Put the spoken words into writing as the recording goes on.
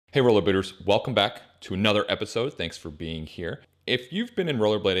Hey rollerblades, welcome back to another episode. Thanks for being here. If you've been in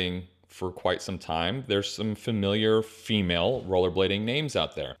rollerblading for quite some time, there's some familiar female rollerblading names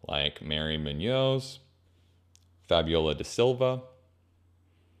out there, like Mary Munoz, Fabiola da Silva,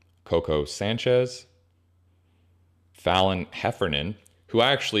 Coco Sanchez, Fallon Heffernan, who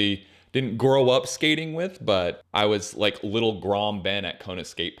I actually didn't grow up skating with, but I was like little Grom Ben at Kona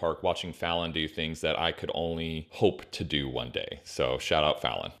Skate Park watching Fallon do things that I could only hope to do one day. So shout out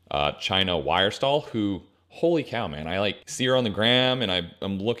Fallon. China Wirestall, who, holy cow, man, I like see her on the gram and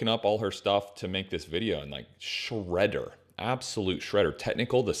I'm looking up all her stuff to make this video and like shredder. Absolute shredder.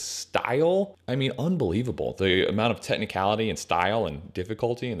 Technical, the style, I mean, unbelievable. The amount of technicality and style and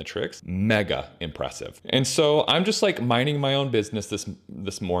difficulty in the tricks, mega impressive. And so I'm just like minding my own business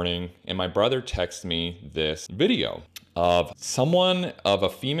this morning, and my brother texts me this video of a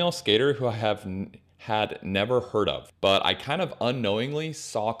female skater who I had never heard of, but I kind of unknowingly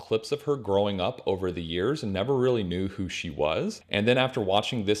saw clips of her growing up over the years and never really knew who she was. And then after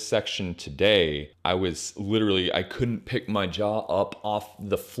watching this section today, I couldn't pick my jaw up off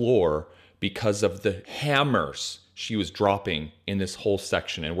the floor because of the hammers she was dropping in this whole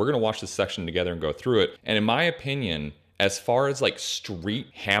section. And we're gonna watch this section together and go through it. And in my opinion, as far as like street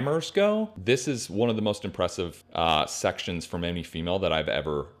hammers go, this is one of the most impressive sections from any female that I've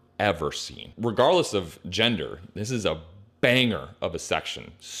ever seen. Regardless of gender, this is a banger of a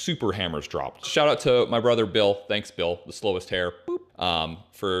section. Super hammers dropped. Shout out to my brother Bill. Thanks, Bill, the slowest hair,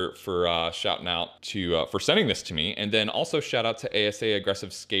 for shouting out to for sending this to me. And then also shout out to ASA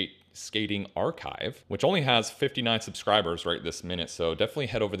Aggressive Skating Archive, which only has 59 subscribers right this minute. So definitely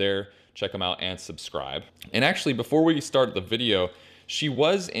head over there, check them out, and subscribe. And actually, before we start the video, she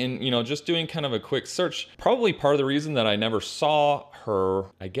was in, just doing kind of a quick search. Probably part of the reason that I never saw her,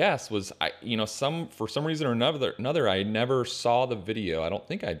 I guess, was for some reason or another, I never saw the video. I don't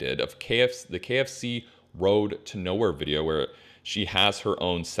think I did, of the KFC Road to Nowhere video where she has her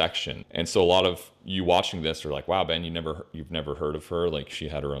own section. And so a lot of you watching this are like, wow, Ben, you've never heard of her? Like, she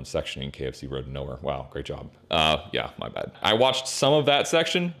had her own section in KFC Road to Nowhere. Wow, great job. Yeah, my bad. I watched some of that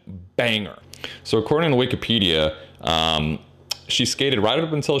section, banger. So according to Wikipedia, she skated right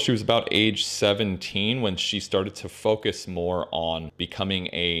up until she was about age 17 when she started to focus more on becoming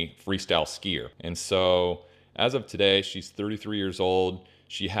a freestyle skier. And so as of today, she's 33 years old.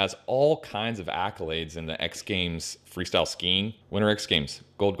 She has all kinds of accolades in the X Games freestyle skiing. Winter X Games,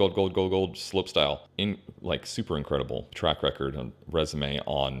 gold, slopestyle. Super incredible track record and resume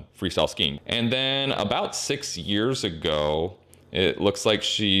on freestyle skiing. And then about 6 years ago, it looks like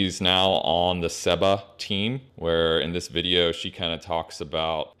she's now on the Seba team, where in this video, she kind of talks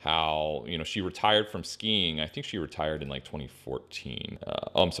about how, she retired from skiing. I think she retired in like 2014.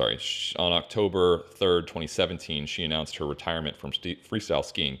 On October 3rd, 2017, she announced her retirement from freestyle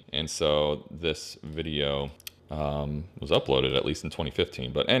skiing. And so this video was uploaded at least in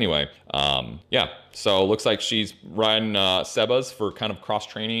 2015. But anyway, yeah, so it looks like she's riding Sebas for kind of cross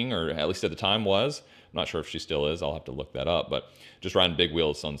training, or at least at the time was. I'm not sure if she still is. I'll have to look that up, but just riding big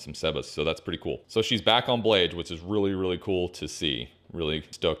wheels on some Sebas. So that's pretty cool. So she's back on blades, which is really, really cool to see. Really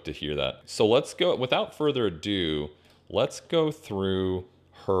stoked to hear that. So let's go, without further ado, let's go through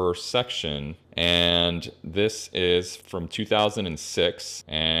her section. And this is from 2006.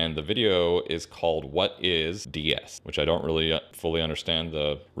 And the video is called What is DS? Which I don't really fully understand.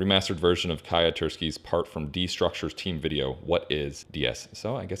 The remastered version of Kaya Tursky's part from D Structure's team video, What is DS?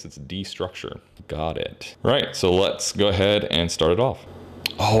 So I guess it's D Structure. Got it. Right, so let's go ahead and start it off.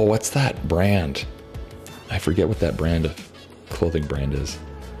 Oh, what's that brand? I forget what that clothing brand is.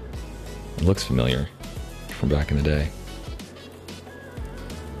 It looks familiar from back in the day.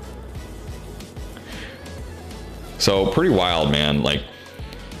 So pretty wild, man. Like,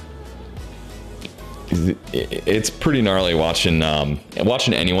 it's pretty gnarly watching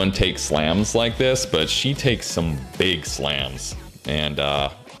anyone take slams like this, but she takes some big slams and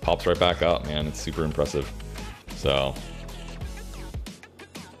pops right back up, man. It's super impressive. So,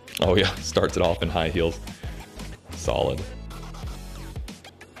 oh yeah, starts it off in high heels. Solid. A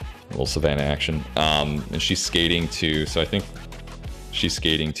little Savannah action. And she's skating to, so I think she's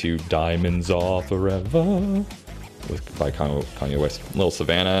skating to Diamonds Are Forever by Kanye West. Little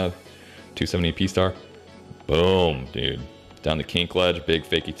Savannah, 270 P-Star. Boom, dude. Down the kink ledge, big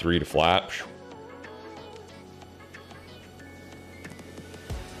fakie 3 to flat.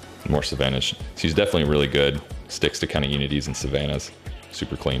 More Savannahs. She's definitely really good. Sticks to kind of unities and Savannahs.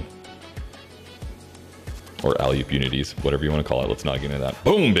 Super clean. Or alley-oop unities, whatever you want to call it. Let's not get into that.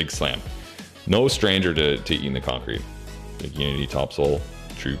 Boom, big slam. No stranger to eating the concrete. Big unity topsoul,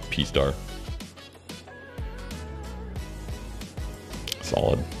 true P-Star.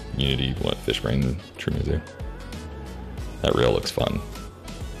 Solid. Unity, what, Fishbrain, True Mizu. That rail looks fun.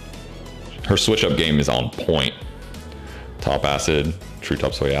 Her switch up game is on point. Top Acid, True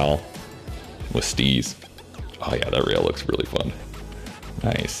Top Soyal with Steez. Oh yeah, that rail looks really fun.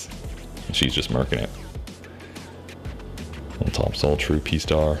 Nice. And she's just marking it. On Top Soul, True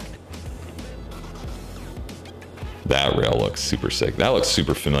P-Star. That rail looks super sick. That looks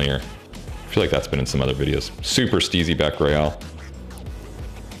super familiar. I feel like that's been in some other videos. Super Steezy back Royale.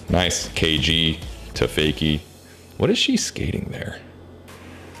 Nice. KG to Fakey. What is she skating there?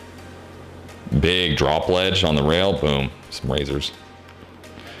 Big drop ledge on the rail. Boom. Some razors.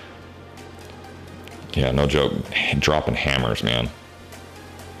 Yeah, no joke. Dropping hammers, man.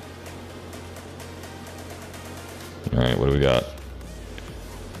 All right, what do we got?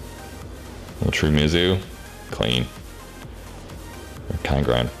 Little True Mizu. Clean. Or kind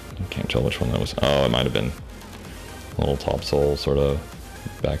grind. Can't tell which one that was. Oh, it might have been a little Top Soul sort of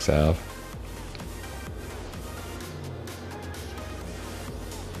back salve.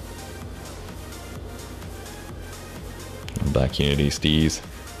 Back Unity Steez.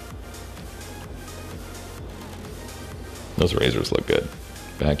 Those razors look good.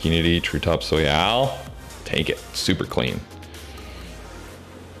 Back Unity, True Top Soyal. Take it. Super clean.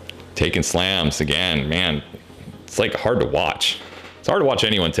 Taking slams again, man. It's like hard to watch. It's hard to watch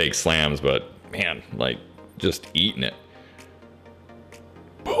anyone take slams, but man, like just eating it.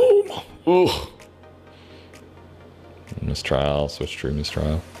 Boom. Ooh. Mistrial, switch True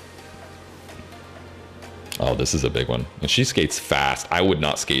Mistrial. Oh, this is a big one. And she skates fast. I would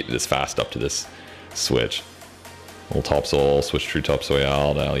not skate this fast up to this switch. Little Top Soul, switch True Top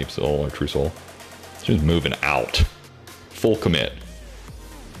Soyal to Alley Soul or True Soul. She's moving out. Full commit.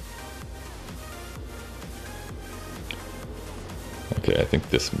 Okay, I think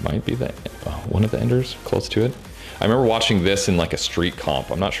this might be the one of the enders, close to it. I remember watching this in like a street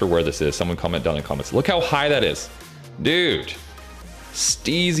comp. I'm not sure where this is. Someone comment down in the comments. Look how high that is. Dude.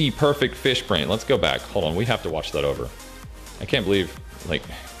 Steezy perfect fish brain. Let's go back. Hold on, we have to watch that over. I can't believe, like,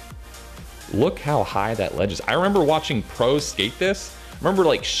 look how high that ledge is. I remember watching pros skate this. I remember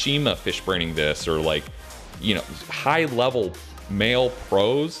like Shima fish braining this, or like, you know, high level male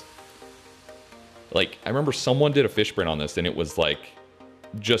pros. Like, I remember someone did a fish brain on this and it was like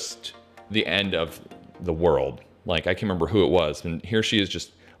just the end of the world. Like, I can't remember who it was. And here she is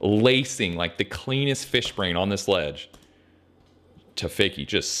just lacing like the cleanest fish brain on this ledge to Fakey,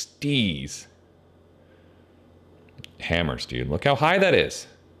 just Steez. Hammers, dude. Look how high that is.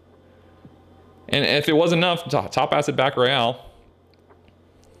 And if it wasn't enough, Top Acid back Royale.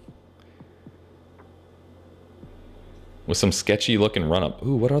 With some sketchy looking run up.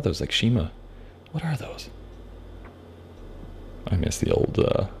 Ooh, what are those? Like Shima. What are those? I miss the old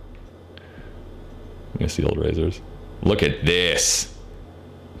razors. Look at this.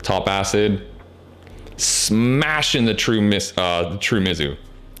 Top Acid. Smashing the True Mizu.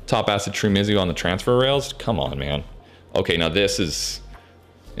 Top Acid True Mizu on the transfer rails. Come on, man. Okay, now this is,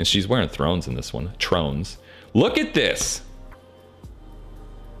 and she's wearing thrones in this one. Trones. Look at this.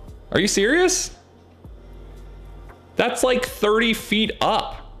 Are you serious? That's like 30 feet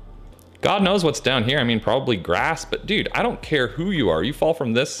up. God knows what's down here. I mean, probably grass, but dude, I don't care who you are. You fall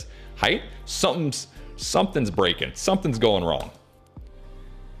from this height, something's breaking. Something's going wrong.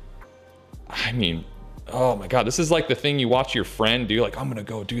 I mean, oh my God, this is like the thing you watch your friend do. Like, I'm gonna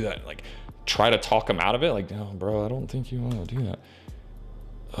go do that. Like, try to talk him out of it. Like, no, bro, I don't think you want to do that.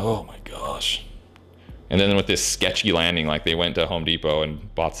 Oh my gosh. And then with this sketchy landing, like they went to Home Depot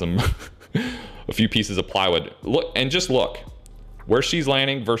and bought some, a few pieces of plywood. Look, and just look where she's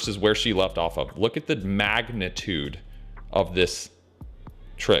landing versus where she left off of. Look at the magnitude of this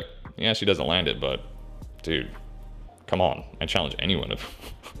trick. Yeah, she doesn't land it, but dude, come on. I challenge anyone to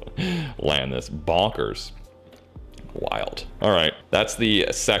land this. Bonkers. Wild. All right, that's the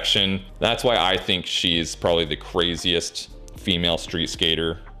section. That's why I think she's probably the craziest female street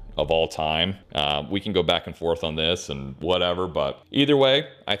skater of all time. We can go back and forth on this and whatever, but either way,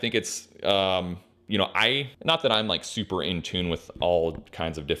 I think it's, you know, not that I'm like super in tune with all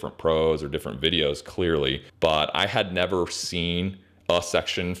kinds of different pros or different videos, clearly, but I had never seen a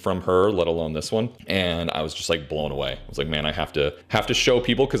section from her, let alone this one, and I was just like blown away. I was like, man, I have to show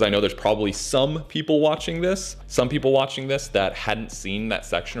people, because I know there's probably some people watching this that hadn't seen that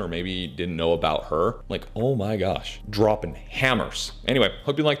section or maybe didn't know about her. Like, oh my gosh, dropping hammers. Anyway,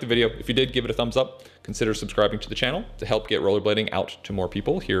 hope you liked the video. If you did, give it a thumbs up. Consider subscribing to the channel to help get rollerblading out to more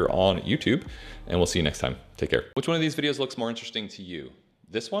people here on YouTube, and we'll see you next time. Take care. Which one of these videos looks more interesting to you?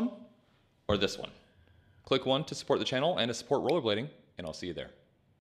 This one or this one? Click one to support the channel and to support rollerblading, and I'll see you there.